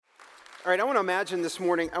All right, I want to imagine this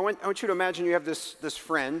morning, I want you to imagine you have this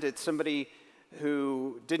friend. It's somebody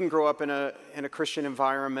who didn't grow up in a Christian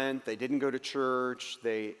environment. They didn't go to church.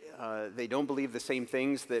 They don't believe the same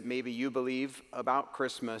things that maybe you believe about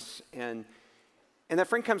Christmas. And that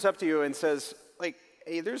friend comes up to you and says, like,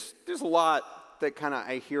 hey, there's a lot that kind of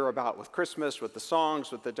I hear about with Christmas, with the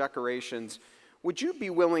songs, with the decorations. Would you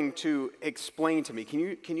be willing to explain to me?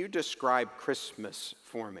 Can you describe Christmas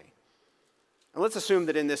for me? And let's assume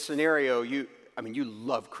that in this scenario, you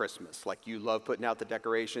love Christmas. Like, you love putting out the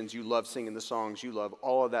decorations, you love singing the songs, you love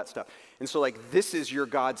all of that stuff. And so, like, this is your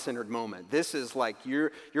God-centered moment. This is like,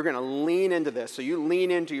 you're going to lean into this. So you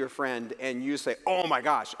lean into your friend and you say, oh my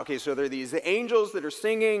gosh, okay, so there are these angels that are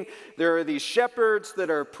singing, there are these shepherds that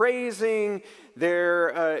are praising,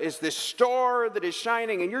 there is this star that is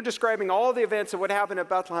shining, and you're describing all the events of what happened at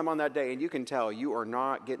Bethlehem on that day, and you can tell you are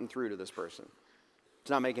not getting through to this person. It's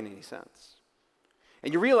not making any sense.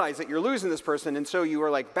 And you realize that you're losing this person, and so you are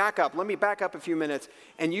like, back up, let me back up a few minutes,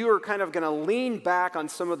 and you are kind of going to lean back on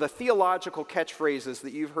some of the theological catchphrases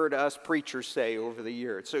that you've heard us preachers say over the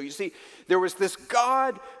years. So you see, there was this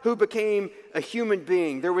God who became a human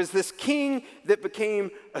being. There was this king that became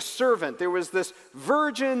a servant. There was this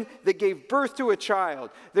virgin that gave birth to a child.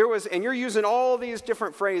 And you're using all these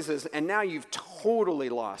different phrases, and now you've totally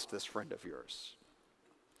lost this friend of yours.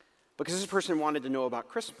 Because this person wanted to know about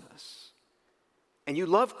Christmas. And you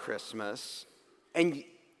love Christmas, and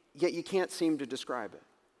yet you can't seem to describe it.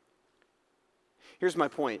 Here's my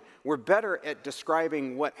point. We're better at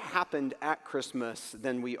describing what happened at Christmas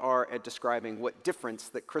than we are at describing what difference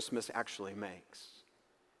that Christmas actually makes.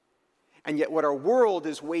 And yet what our world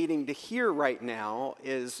is waiting to hear right now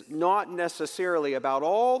is not necessarily about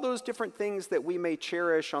all those different things that we may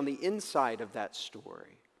cherish on the inside of that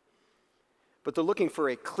story. But they're looking for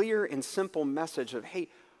a clear and simple message of, hey,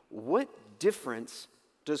 what difference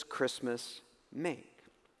does Christmas make?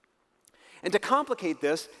 And to complicate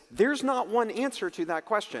this, there's not one answer to that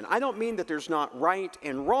question. I don't mean that there's not right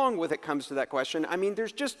and wrong when it comes to that question. I mean,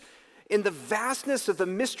 there's just, in the vastness of the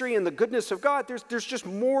mystery and the goodness of God, there's just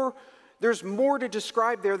more, there's more to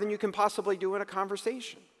describe there than you can possibly do in a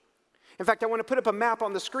conversation. In fact, I want to put up a map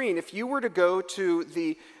on the screen. If you were to go to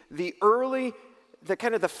the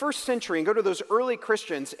first century and go to those early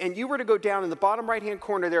Christians, and you were to go down in the bottom right-hand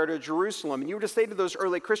corner there to Jerusalem, and you were to say to those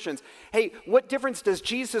early Christians, hey, what difference does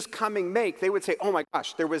Jesus coming make? They would say, oh my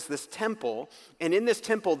gosh, there was this temple, and in this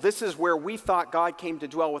temple, this is where we thought God came to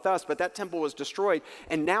dwell with us, but that temple was destroyed,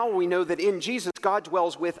 and now we know that in Jesus, God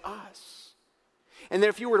dwells with us. And then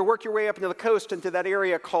if you were to work your way up into the coast into that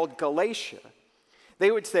area called Galatia, they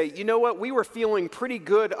would say, you know what, we were feeling pretty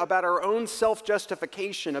good about our own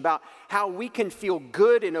self-justification, about how we can feel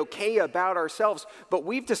good and okay about ourselves, but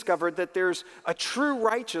we've discovered that there's a true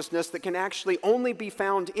righteousness that can actually only be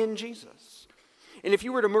found in Jesus. And if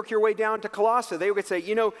you were to work your way down to Colossae, they would say,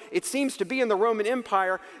 you know, it seems to be in the Roman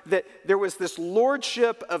Empire that there was this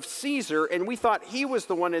lordship of Caesar, and we thought he was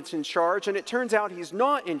the one that's in charge, and it turns out he's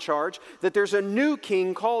not in charge, that there's a new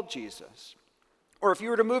king called Jesus. Or if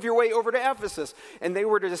you were to move your way over to Ephesus and they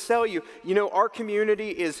were to tell you, you know, our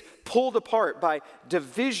community is pulled apart by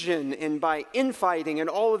division and by infighting and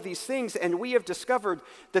all of these things, and we have discovered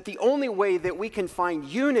that the only way that we can find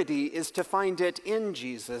unity is to find it in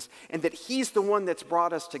Jesus, and that he's the one that's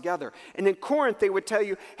brought us together. And in Corinth, they would tell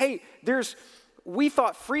you, hey, we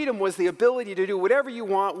thought freedom was the ability to do whatever you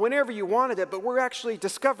want, whenever you wanted it, but we're actually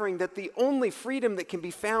discovering that the only freedom that can be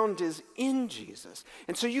found is in Jesus.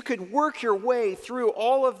 And so you could work your way through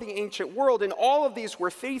all of the ancient world, and all of these were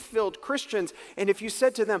faith-filled Christians, and if you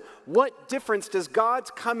said to them, what difference does God's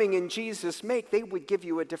coming in Jesus make? They would give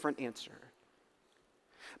you a different answer.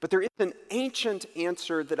 But there is an ancient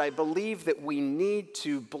answer that I believe that we need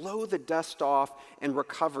to blow the dust off and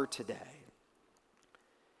recover today.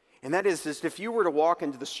 And that is if you were to walk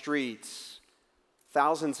into the streets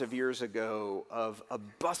thousands of years ago of a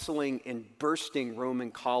bustling and bursting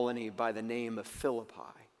Roman colony by the name of Philippi,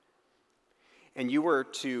 and you were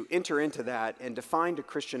to enter into that and to find a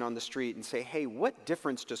Christian on the street and say, hey, what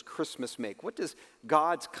difference does Christmas make? What does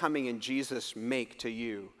God's coming in Jesus make to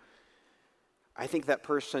you? I think that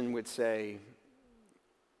person would say,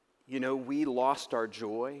 you know, we lost our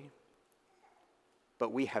joy,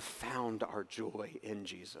 but we have found our joy in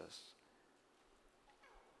Jesus.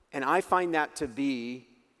 And I find that to be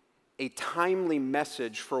a timely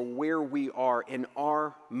message for where we are in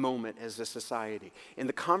our moment as a society. In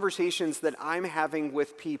the conversations that I'm having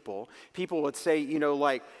with people would say, you know,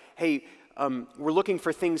 like, hey, we're looking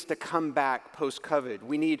for things to come back post-COVID.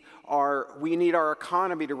 We need our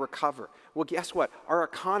economy to recover. Well, guess what? Our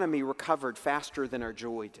economy recovered faster than our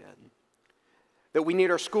joy did. That we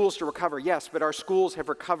need our schools to recover, yes, but our schools have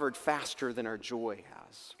recovered faster than our joy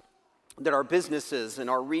has. That our businesses and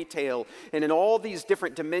our retail and in all these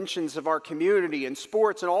different dimensions of our community and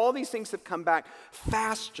sports and all these things have come back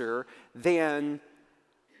faster than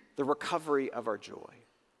the recovery of our joy.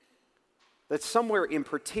 That somewhere in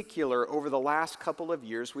particular over the last couple of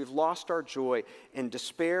years we've lost our joy, and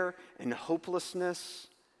despair and hopelessness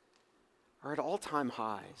are at all-time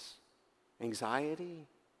highs. Anxiety,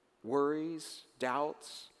 worries,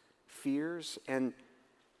 doubts, fears, and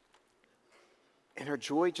our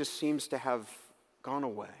joy just seems to have gone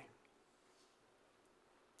away.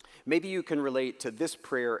 Maybe you can relate to this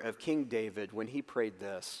prayer of King David when he prayed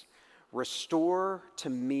this: "Restore to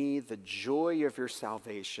me the joy of your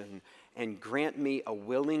salvation and grant me a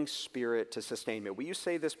willing spirit to sustain me." Will you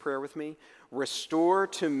say this prayer with me? Restore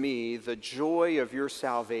to me the joy of your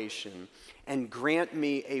salvation and grant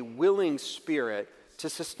me a willing spirit to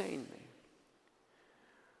sustain me.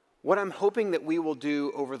 What I'm hoping that we will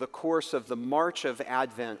do over the course of the March of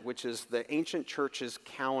Advent, which is the ancient church's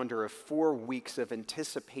calendar of 4 weeks of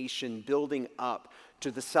anticipation building up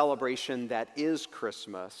to the celebration that is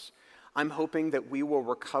Christmas, I'm hoping that we will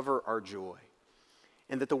recover our joy.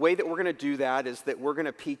 And that the way that we're going to do that is that we're going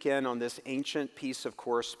to peek in on this ancient piece of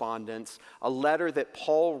correspondence, a letter that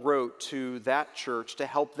Paul wrote to that church to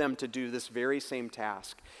help them to do this very same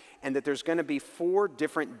task. And that there's going to be 4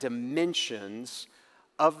 different dimensions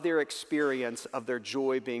of their experience of their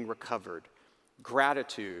joy being recovered: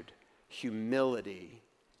 gratitude, humility,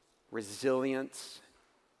 resilience,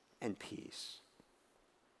 and peace.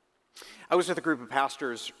 I was with a group of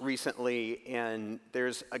pastors recently, and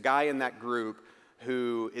there's a guy in that group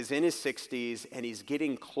who is in his 60s, and he's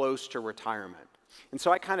getting close to retirement. And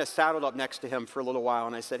so I kind of saddled up next to him for a little while,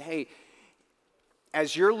 and I said, "Hey,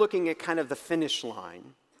 as you're looking at kind of the finish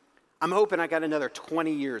line, I'm hoping I got another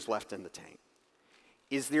 20 years left in the tank.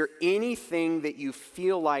 Is there anything that you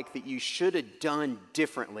feel like that you should have done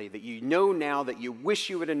differently, that you know now that you wish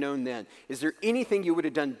you would have known then? Is there anything you would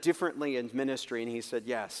have done differently in ministry?" And he said,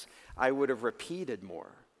 "Yes, I would have repeated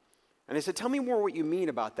more." And I said, "Tell me more what you mean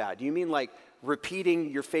about that. Do you mean like repeating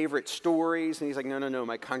your favorite stories?" And he's like, No,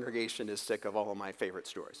 my congregation is sick of all of my favorite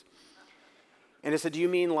stories." And I said, "Do you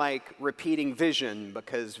mean like repeating vision?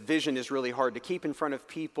 Because vision is really hard to keep in front of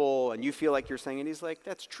people and you feel like you're saying," and he's like,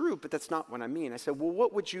 "That's true, but that's not what I mean." I said, "Well,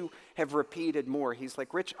 what would you have repeated more?" He's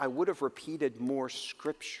like, "Rich, I would have repeated more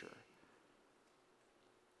scripture."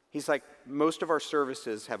 He's like, "Most of our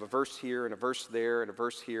services have a verse here and a verse there and a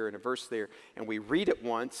verse here and a verse there, and we read it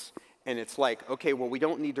once, and it's like, okay, well, we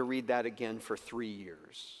don't need to read that again for 3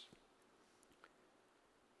 years."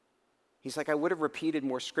 He's like, "I would have repeated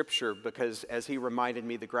more scripture because," as he reminded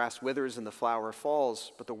me, "the grass withers and the flower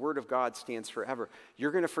falls, but the word of God stands forever."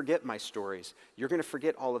 You're going to forget my stories. You're going to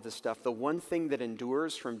forget all of this stuff. The one thing that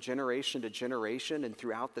endures from generation to generation and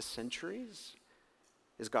throughout the centuries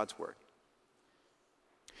is God's word.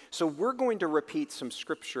 So we're going to repeat some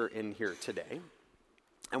scripture in here today,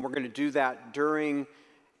 and we're going to do that during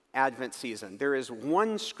Advent season. There is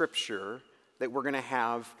one scripture that we're going to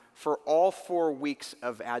have for all 4 weeks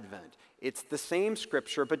of Advent. It's the same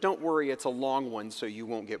scripture, but don't worry, it's a long one, so you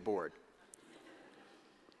won't get bored.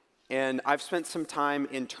 And I've spent some time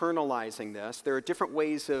internalizing this. There are different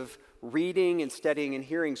ways of reading and studying and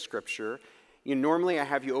hearing scripture. Normally I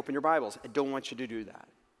have you open your Bibles. I don't want you to do that.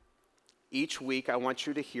 Each week I want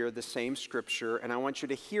you to hear the same scripture, and I want you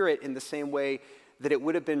to hear it in the same way that it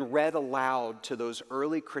would have been read aloud to those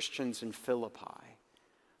early Christians in Philippi,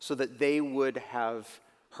 so that they would have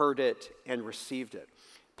heard it and received it.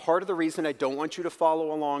 Part of the reason I don't want you to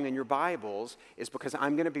follow along in your Bibles is because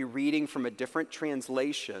I'm going to be reading from a different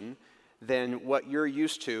translation than what you're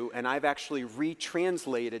used to, and I've actually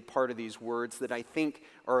retranslated part of these words that I think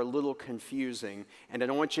are a little confusing, and I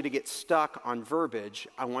don't want you to get stuck on verbiage.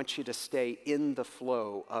 I want you to stay in the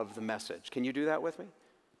flow of the message. Can you do that with me?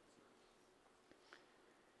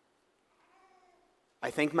 "I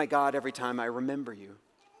thank my God every time I remember you,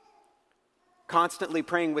 constantly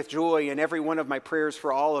praying with joy in every one of my prayers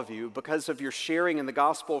for all of you because of your sharing in the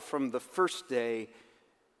gospel from the first day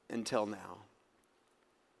until now.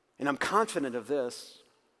 And I'm confident of this,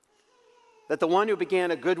 that the one who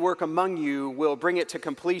began a good work among you will bring it to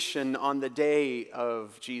completion on the day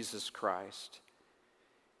of Jesus Christ.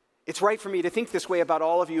 It's right for me to think this way about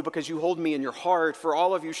all of you because you hold me in your heart, for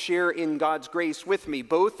all of you share in God's grace with me,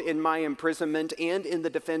 both in my imprisonment and in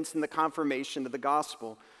the defense and the confirmation of the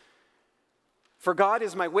gospel. For God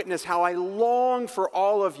is my witness how I long for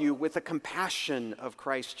all of you with the compassion of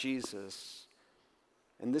Christ Jesus.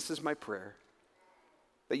 And this is my prayer,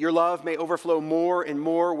 that your love may overflow more and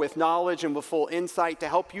more with knowledge and with full insight to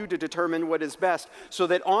help you to determine what is best, so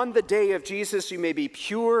that on the day of Jesus you may be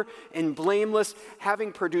pure and blameless,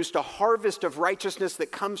 having produced a harvest of righteousness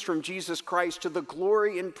that comes from Jesus Christ to the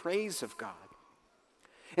glory and praise of God.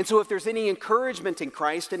 And so if there's any encouragement in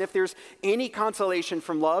Christ, and if there's any consolation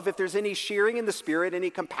from love, if there's any sharing in the Spirit, any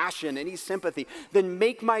compassion, any sympathy, then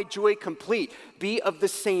make my joy complete. Be of the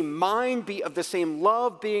same mind, be of the same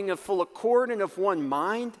love, being of full accord and of one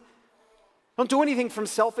mind. Don't do anything from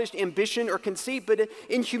selfish ambition or conceit, but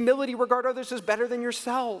in humility regard others as better than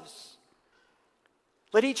yourselves.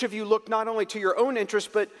 Let each of you look not only to your own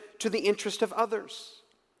interest, but to the interest of others.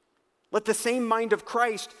 Let the same mind of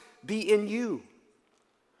Christ be in you,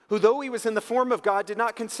 who though he was in the form of God, did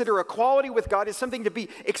not consider equality with God as something to be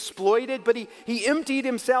exploited, but he emptied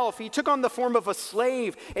himself. He took on the form of a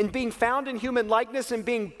slave, and being found in human likeness and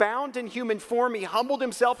being bound in human form, he humbled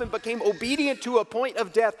himself and became obedient to a point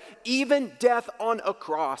of death, even death on a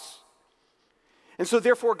cross. And so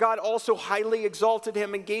therefore God also highly exalted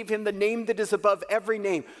him and gave him the name that is above every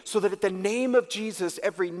name, so that at the name of Jesus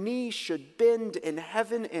every knee should bend in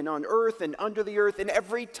heaven and on earth and under the earth, and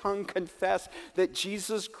every tongue confess that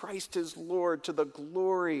Jesus Christ is Lord, to the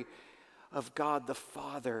glory of God the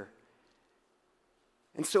Father.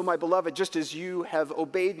 And so, my beloved, just as you have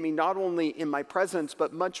obeyed me not only in my presence,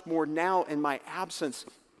 but much more now in my absence,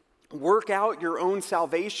 work out your own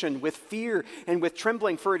salvation with fear and with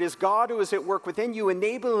trembling, for it is God who is at work within you,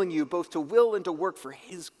 enabling you both to will and to work for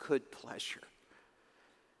his good pleasure.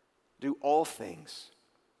 Do all things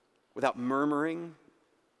without murmuring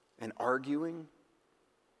and arguing,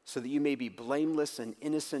 so that you may be blameless and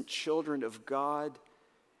innocent children of God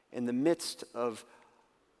in the midst of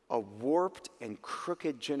a warped and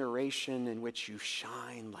crooked generation in which you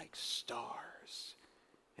shine like stars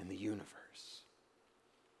in the universe.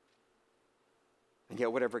 And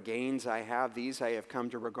yet whatever gains I have, these I have come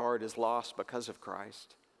to regard as loss because of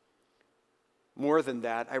Christ. More than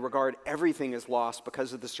that, I regard everything as loss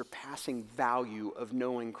because of the surpassing value of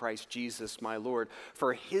knowing Christ Jesus, my Lord.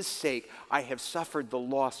 For his sake, I have suffered the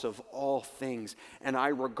loss of all things, and I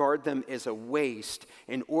regard them as a waste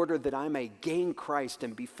in order that I may gain Christ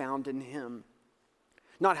and be found in him.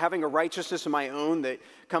 Not having a righteousness of my own that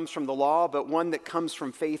comes from the law, but one that comes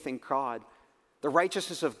from faith in God. The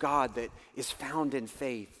righteousness of God that is found in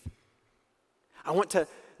faith. I want to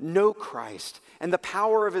know Christ and the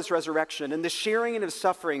power of his resurrection and the sharing in his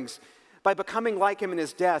sufferings by becoming like him in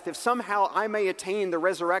his death, if somehow I may attain the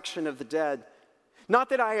resurrection of the dead. Not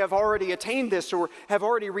that I have already attained this or have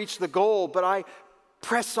already reached the goal, but I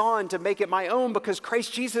press on to make it my own because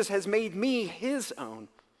Christ Jesus has made me his own.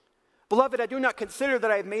 Beloved, I do not consider that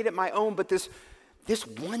I have made it my own, but this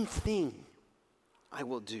one thing I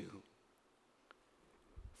will do.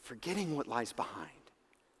 Forgetting what lies behind,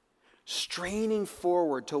 straining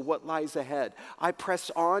forward to what lies ahead, I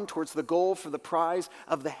press on towards the goal for the prize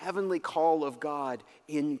of the heavenly call of God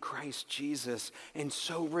in Christ Jesus. And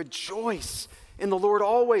so rejoice in the Lord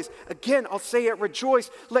always. Again, I'll say it, rejoice.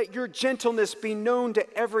 Let your gentleness be known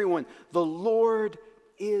to everyone. The Lord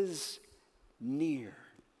is near.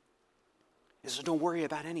 So don't worry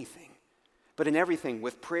about anything, but in everything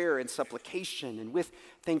with prayer and supplication and with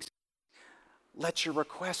thanksgiving, let your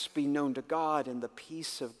requests be known to God, and the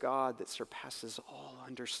peace of God that surpasses all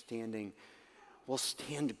understanding will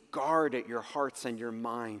stand guard at your hearts and your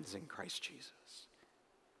minds in Christ Jesus.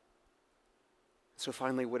 So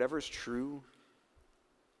finally, whatever is true,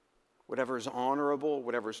 whatever is honorable,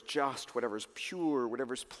 whatever is just, whatever is pure,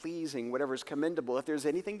 whatever is pleasing, whatever is commendable, if there's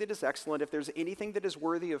anything that is excellent, if there's anything that is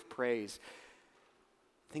worthy of praise,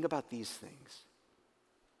 think about these things.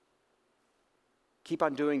 Keep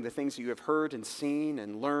on doing the things that you have heard and seen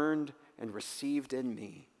and learned and received in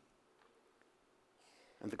me.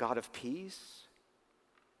 And the God of peace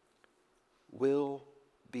will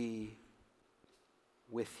be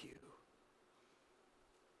with you.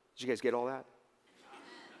 Did you guys get all that?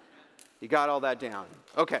 You got all that down?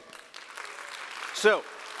 Okay. So,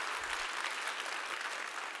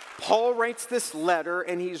 Paul writes this letter,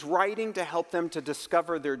 and he's writing to help them to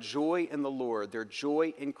discover their joy in the Lord, their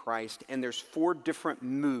joy in Christ. And there's 4 different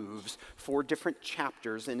moves, 4 different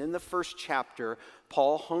chapters. And in the first chapter,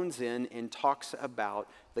 Paul hones in and talks about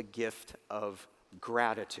the gift of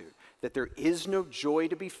gratitude. That there is no joy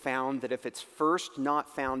to be found, that if it's first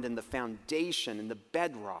not found in the foundation, in the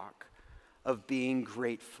bedrock of being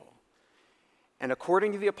grateful. And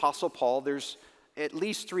according to the Apostle Paul, there's at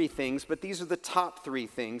least 3 things, but these are the top 3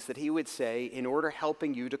 things that he would say in order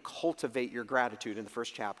helping you to cultivate your gratitude in the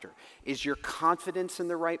first chapter. Is your confidence in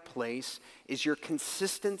the right place? Is your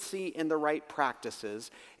consistency in the right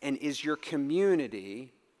practices? And is your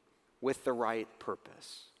community with the right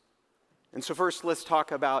purpose. And so first, let's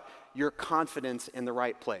talk about your confidence in the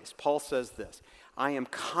right place. Paul says this, I am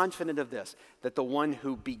confident of this, that the one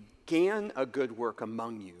who began a good work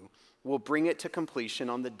among you will bring it to completion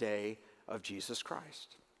on the day of Jesus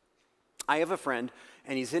Christ. I have a friend,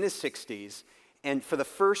 and he's in his 60s, and for the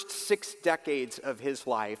first 6 decades of his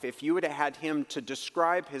life, if you would have had him to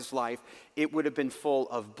describe his life, it would have been full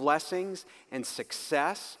of blessings and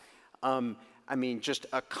success. Just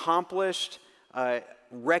accomplished,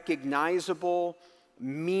 recognizable,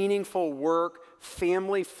 meaningful work,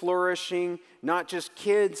 family flourishing, not just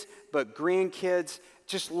kids, but grandkids,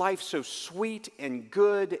 just life so sweet and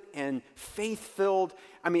good and faith-filled.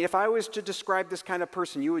 If I was to describe this kind of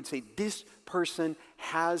person, you would say, this person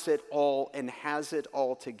has it all and has it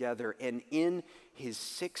all together. And in his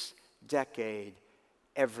 6th decade,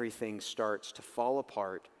 everything starts to fall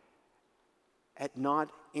apart at not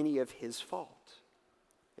any of his fault.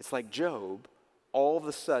 It's like Job, all of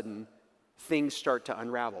a sudden, things start to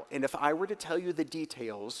unravel. And if I were to tell you the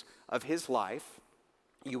details of his life,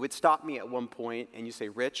 you would stop me at one point and you say,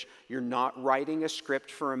 Rich, you're not writing a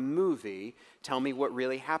script for a movie. Tell me what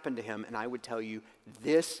really happened to him. And I would tell you,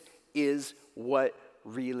 this is what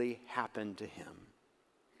really happened to him.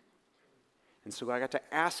 And so I got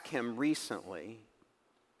to ask him recently,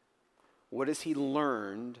 what has he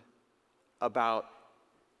learned about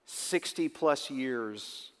 60 plus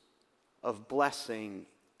years of blessing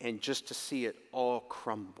and just to see it all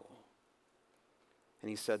crumble? And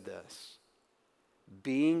he said this,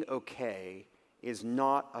 being okay is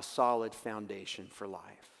not a solid foundation for life.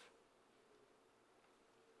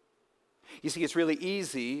 You see, it's really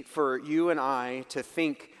easy for you and I to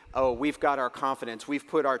think, oh, we've got our confidence, we've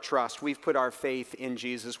put our trust, we've put our faith in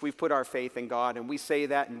Jesus, we've put our faith in God, and we say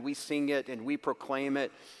that and we sing it and we proclaim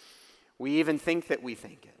it. We even think that we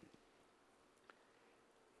think it.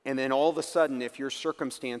 And then all of a sudden, if your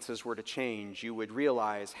circumstances were to change, you would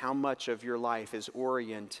realize how much of your life is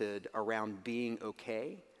oriented around being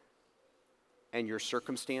okay and your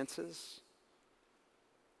circumstances,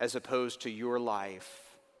 as opposed to your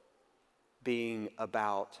life being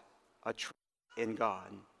about a trust in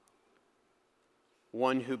God,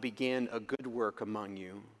 one who began a good work among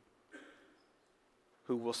you,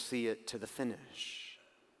 who will see it to the finish.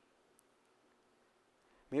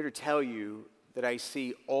 I'm here to tell you that I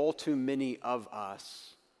see all too many of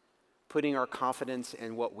us putting our confidence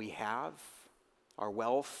in what we have, our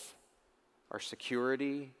wealth, our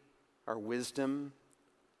security, our wisdom,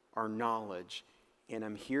 our knowledge. And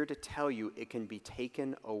I'm here to tell you it can be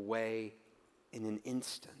taken away in an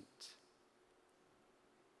instant.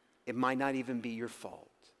 It might not even be your fault.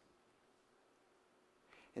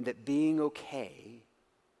 And that being okay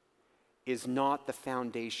is not the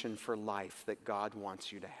foundation for life that God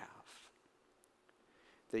wants you to have.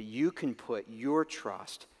 That you can put your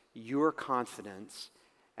trust, your confidence,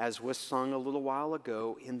 as was sung a little while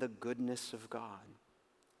ago, in the goodness of God.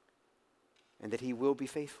 And that He will be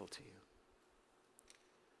faithful to you.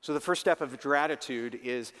 So the first step of gratitude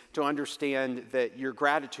is to understand that your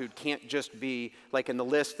gratitude can't just be like in the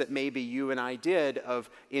list that maybe you and I did of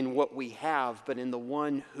in what we have, but in the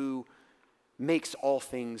one who makes all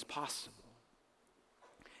things possible.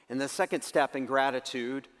 And the second step in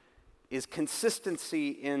gratitude is consistency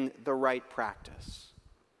in the right practice.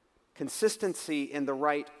 Consistency in the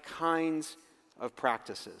right kinds of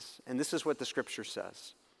practices. And this is what the scripture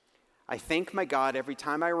says. I thank my God every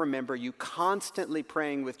time I remember you, constantly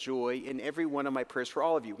praying with joy in every one of my prayers for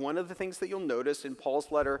all of you. One of the things that you'll notice in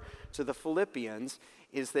Paul's letter to the Philippians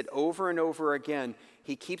is that over and over again,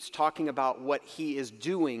 he keeps talking about what he is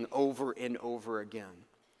doing over and over again.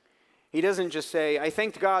 He doesn't just say, I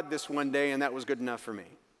thanked God this one day and that was good enough for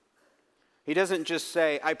me. He doesn't just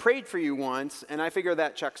say, I prayed for you once and I figure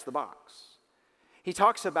that checks the box. He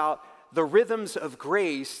talks about the rhythms of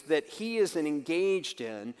grace that he is engaged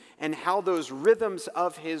in and how those rhythms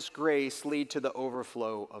of his grace lead to the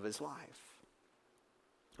overflow of his life.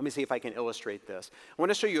 Let me see if I can illustrate this. I want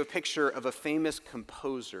to show you a picture of a famous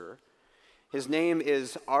composer. His name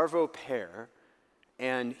is Arvo Pärt,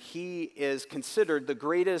 and he is considered the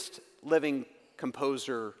greatest living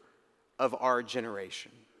composer of our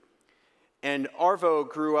generation. And Arvo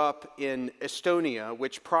grew up in Estonia,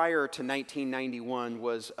 which prior to 1991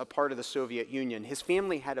 was a part of the Soviet Union. His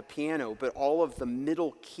family had a piano, but all of the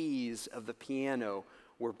middle keys of the piano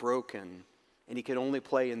were broken, and he could only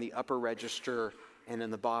play in the upper register and in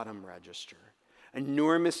the bottom register.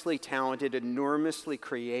 Enormously talented, enormously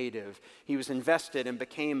creative. He was invested and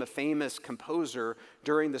became a famous composer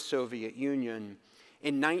during the Soviet Union.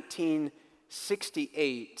 In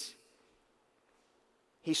 1968,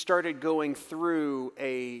 he started going through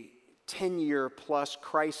a 10-year plus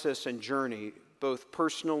crisis and journey, both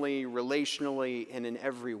personally, relationally, and in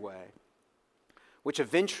every way, which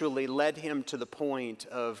eventually led him to the point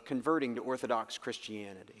of converting to Orthodox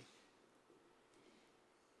Christianity.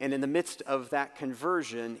 And in the midst of that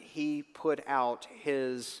conversion, he put out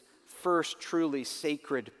his first truly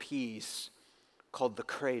sacred piece called the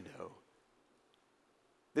Credo.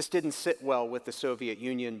 This didn't sit well with the Soviet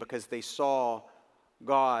Union because they saw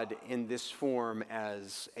God in this form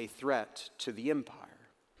as a threat to the empire.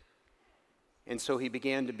 And so he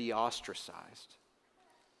began to be ostracized.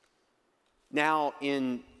 Now,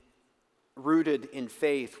 rooted in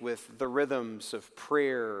faith with the rhythms of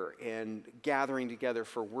prayer and gathering together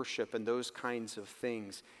for worship and those kinds of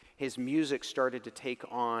things, his music started to take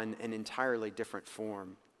on an entirely different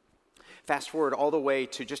form. Fast forward all the way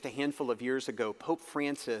to just a handful of years ago, Pope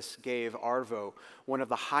Francis gave Arvo one of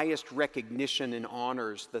the highest recognition and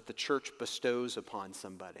honors that the church bestows upon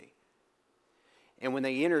somebody. And when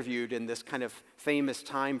they interviewed in this kind of famous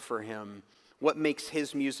time for him, what makes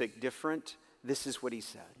his music different, this is what he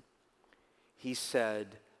said. He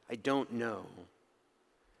said, "I don't know,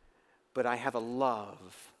 but I have a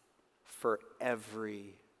love for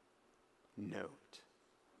every note."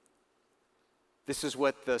 This is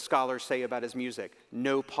what the scholars say about his music.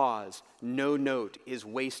 No pause, no note is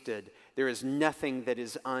wasted. There is nothing that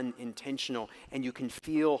is unintentional, and you can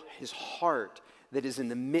feel his heart that is in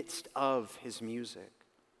the midst of his music.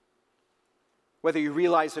 Whether you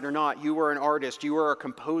realize it or not, you are an artist, you are a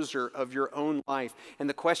composer of your own life. And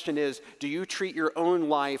the question is, do you treat your own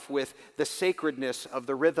life with the sacredness of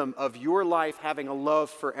the rhythm of your life having a love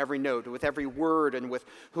for every note, with every word, and with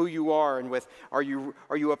who you are, and with, are you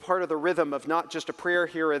a part of the rhythm of not just a prayer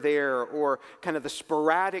here or there, or kind of the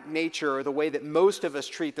sporadic nature or the way that most of us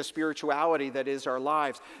treat the spirituality that is our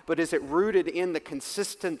lives, but is it rooted in the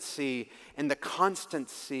consistency and the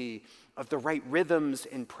constancy of the right rhythms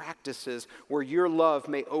and practices where your love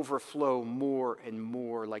may overflow more and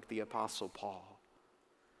more like the Apostle Paul?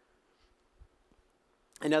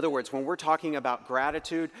 In other words, when we're talking about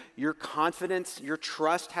gratitude, your confidence, your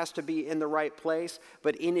trust has to be in the right place.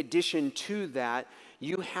 But in addition to that,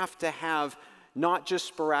 you have to have not just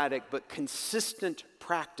sporadic, but consistent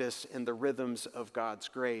practice in the rhythms of God's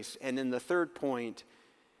grace. And then the third point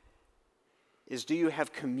is, do you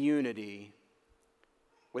have community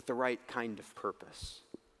with the right kind of purpose?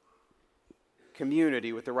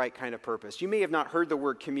 Community with the right kind of purpose. You may have not heard the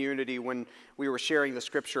word community when we were sharing the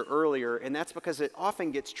scripture earlier, and that's because it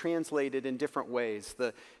often gets translated in different ways.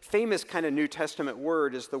 The famous kind of New Testament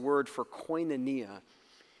word is the word for koinonia.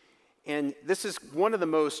 And this is one of the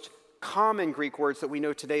most common Greek words that we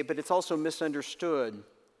know today, but it's also misunderstood.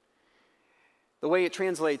 The way it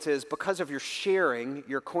translates is, because of your sharing,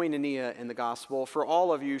 your koinonia in the gospel, for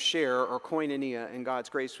all of you share or koinonia in God's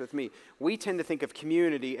grace with me. We tend to think of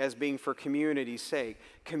community as being for community's sake.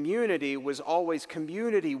 Community was always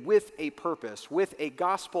community with a purpose, with a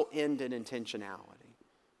gospel end and intentionality.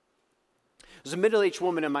 There's a middle-aged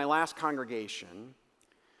woman in my last congregation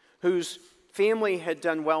whose family had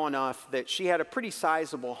done well enough that she had a pretty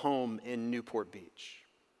sizable home in Newport Beach.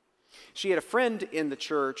 She had a friend in the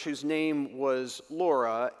church whose name was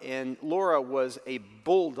Laura, and Laura was a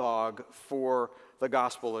bulldog for the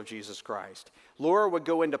gospel of Jesus Christ. Laura would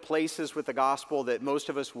go into places with the gospel that most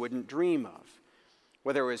of us wouldn't dream of,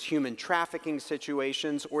 whether it was human trafficking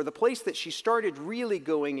situations, or the place that she started really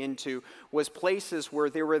going into was places where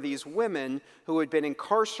there were these women who had been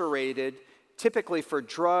incarcerated, typically for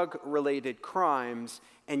drug-related crimes,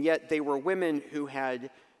 and yet they were women who had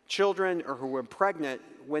children or who were pregnant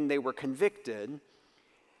when they were convicted,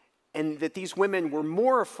 and that these women were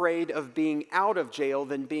more afraid of being out of jail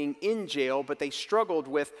than being in jail, but they struggled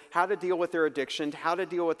with how to deal with their addiction, how to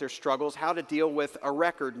deal with their struggles, how to deal with a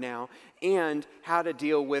record now, and how to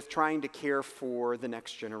deal with trying to care for the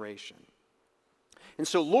next generation. And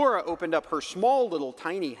so Laura opened up her small little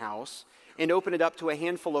tiny house and open it up to a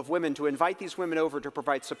handful of women, to invite these women over to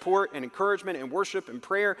provide support and encouragement and worship and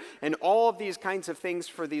prayer and all of these kinds of things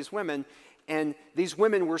for these women. And these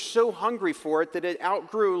women were so hungry for it that it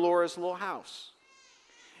outgrew Laura's little house.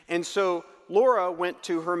 And so Laura went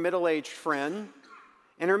to her middle-aged friend,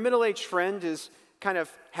 and her middle-aged friend is kind of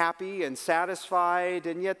happy and satisfied,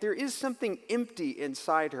 and yet there is something empty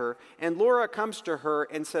inside her. And Laura comes to her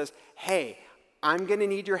and says, "Hey, I'm going to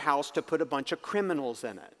need your house to put a bunch of criminals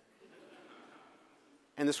in it."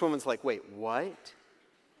 And this woman's like, "Wait, what?"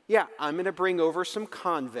 "Yeah, I'm going to bring over some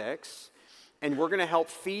convicts, and we're going to help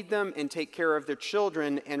feed them and take care of their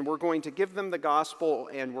children, and we're going to give them the gospel,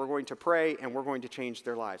 and we're going to pray, and we're going to change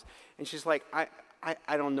their lives." And she's like,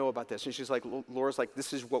 I don't know about this. And she's like, Laura's like,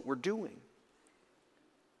 "This is what we're doing."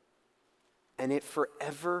 And it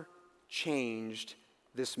forever changed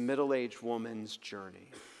this middle-aged woman's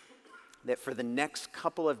journey. That for the next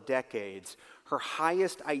couple of decades, her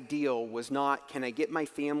highest ideal was not, can I get my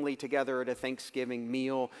family together at a Thanksgiving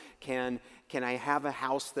meal? Can I have a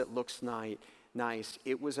house that looks nice?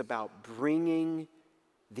 It was about bringing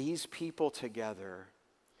these people together.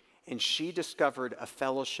 And she discovered a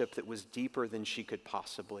fellowship that was deeper than she could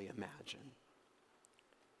possibly imagine.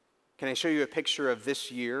 Can I show you a picture of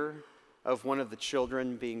this year of one of the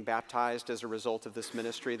children being baptized as a result of this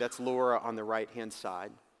ministry? That's Laura on the right-hand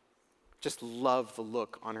side. Just love the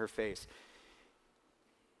look on her face.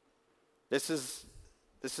 This is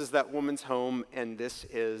that woman's home, and this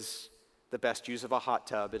is the best use of a hot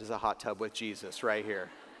tub. It is a hot tub with Jesus right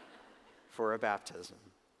here for a baptism.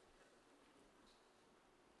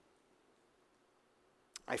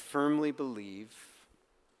 I firmly believe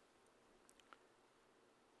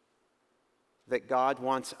that God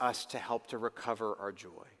wants us to help to recover our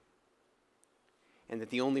joy. And that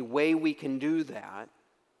the only way we can do that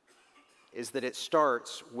is that it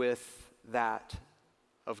starts with that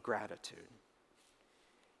of gratitude.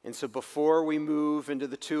 And so before we move into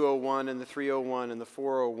the 201 and the 301 and the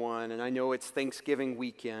 401, and I know it's Thanksgiving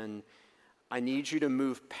weekend, I need you to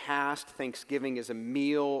move past Thanksgiving as a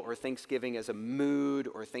meal or Thanksgiving as a mood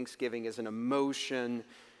or Thanksgiving as an emotion,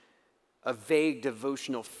 a vague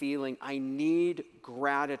devotional feeling. I need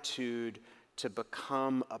gratitude to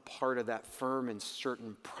become a part of that firm and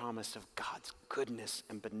certain promise of God's goodness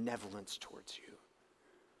and benevolence towards you.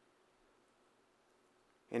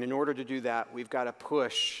 And in order to do that, we've got to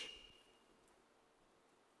push.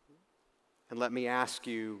 And let me ask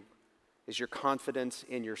you, is your confidence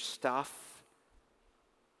in your stuff,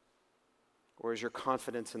 or is your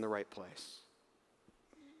confidence in the right place?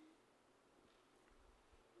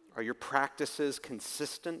 Are your practices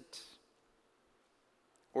consistent,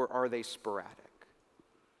 or are they sporadic?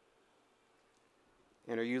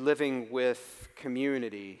 And are you living with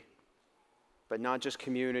community, but not just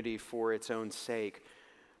community for its own sake?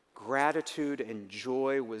 Gratitude and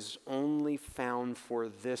joy was only found for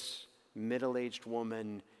this middle-aged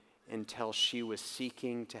woman until she was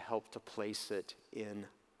seeking to help to place it in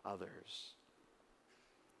others.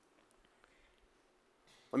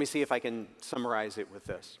 Let me see if I can summarize it with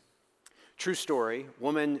this. True story,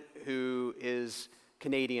 woman who is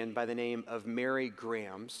Canadian by the name of Mary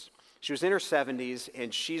Grams. She was in her 70s,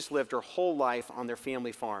 and she's lived her whole life on their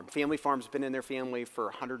family farm. Family farm's been in their family for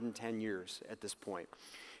 110 years at this point.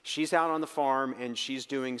 She's out on the farm, and she's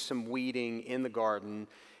doing some weeding in the garden,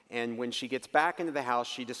 and when she gets back into the house,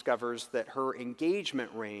 she discovers that her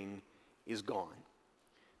engagement ring is gone.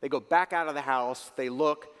 They go back out of the house, they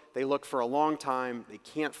look for a long time, they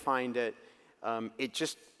can't find it. It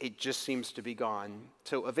just seems to be gone.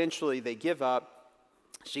 So eventually they give up.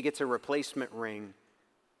 She gets a replacement ring,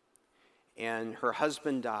 and her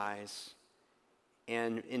husband dies.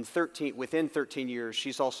 And within 13 years,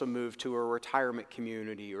 she's also moved to a retirement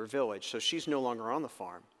community or village. So she's no longer on the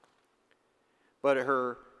farm. But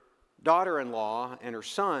her daughter-in-law and her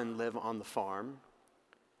son live on the farm.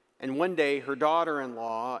 And one day, her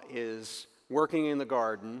daughter-in-law is working in the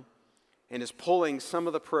garden and is pulling some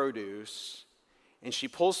of the produce. And she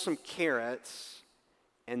pulls some carrots,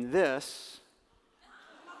 and this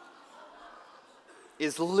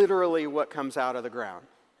is literally what comes out of the ground.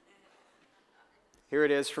 Here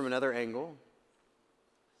it is from another angle.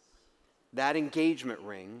 That engagement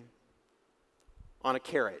ring on a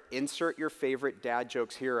carrot. Insert your favorite dad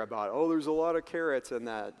jokes here about, there's a lot of carrots in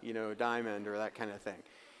that, diamond or that kind of thing.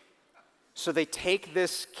 So they take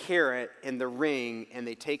this carrot and the ring and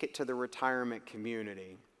they take it to the retirement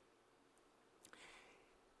community.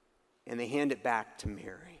 And they hand it back to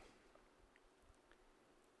Mary.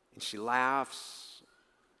 And she laughs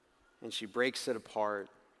and she breaks it apart.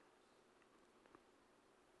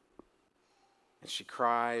 And she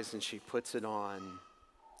cries and she puts it on.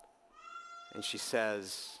 And she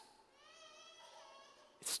says,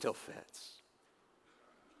 it still fits.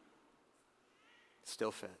 It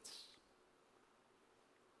still fits.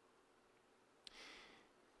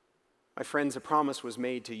 My friends, a promise was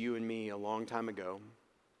made to you and me a long time ago.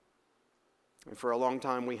 And for a long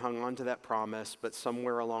time we hung on to that promise, but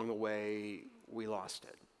somewhere along the way we lost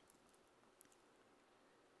it.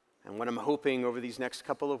 And what I'm hoping over these next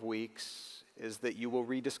couple of weeks is that you will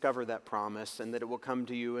rediscover that promise and that it will come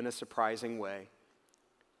to you in a surprising way.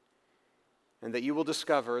 And that you will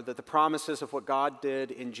discover that the promises of what God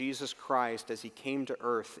did in Jesus Christ as he came to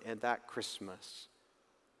earth at that Christmas,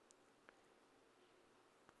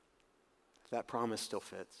 that promise still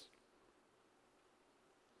fits.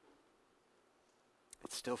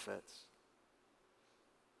 It still fits.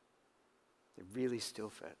 It really still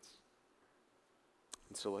fits.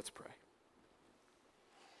 And so let's pray.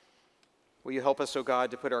 Will you help us, O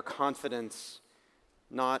God, to put our confidence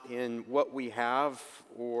not in what we have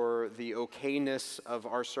or the okayness of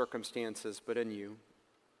our circumstances, but in you.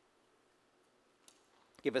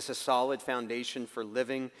 Give us a solid foundation for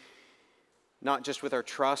living, not just with our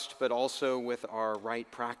trust, but also with our right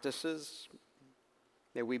practices.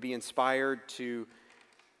 May we be inspired to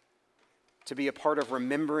be a part of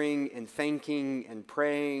remembering and thanking and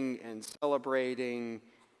praying and celebrating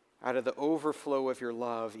out of the overflow of your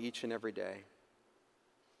love each and every day.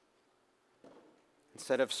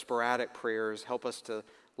 Instead of sporadic prayers, help us to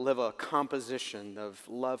live a composition of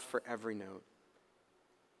love for every note.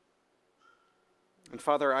 And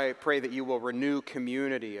Father, I pray that you will renew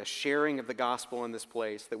community, a sharing of the gospel in this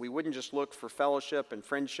place, that we wouldn't just look for fellowship and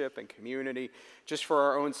friendship and community just for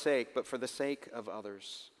our own sake, but for the sake of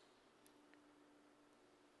others.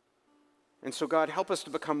 And so, God, help us to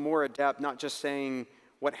become more adept, not just saying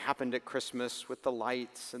what happened at Christmas with the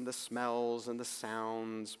lights and the smells and the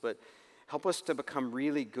sounds, but help us to become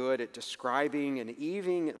really good at describing and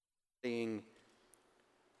even saying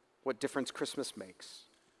what difference Christmas makes.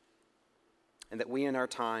 And that we in our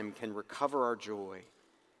time can recover our joy,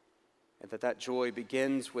 and that joy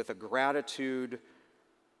begins with a gratitude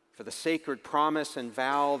for the sacred promise and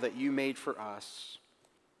vow that you made for us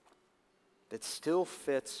that still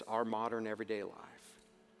fits our modern everyday life.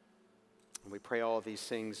 And we pray all of these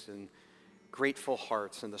things in grateful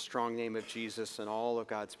hearts in the strong name of Jesus, and all of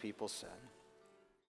God's people said.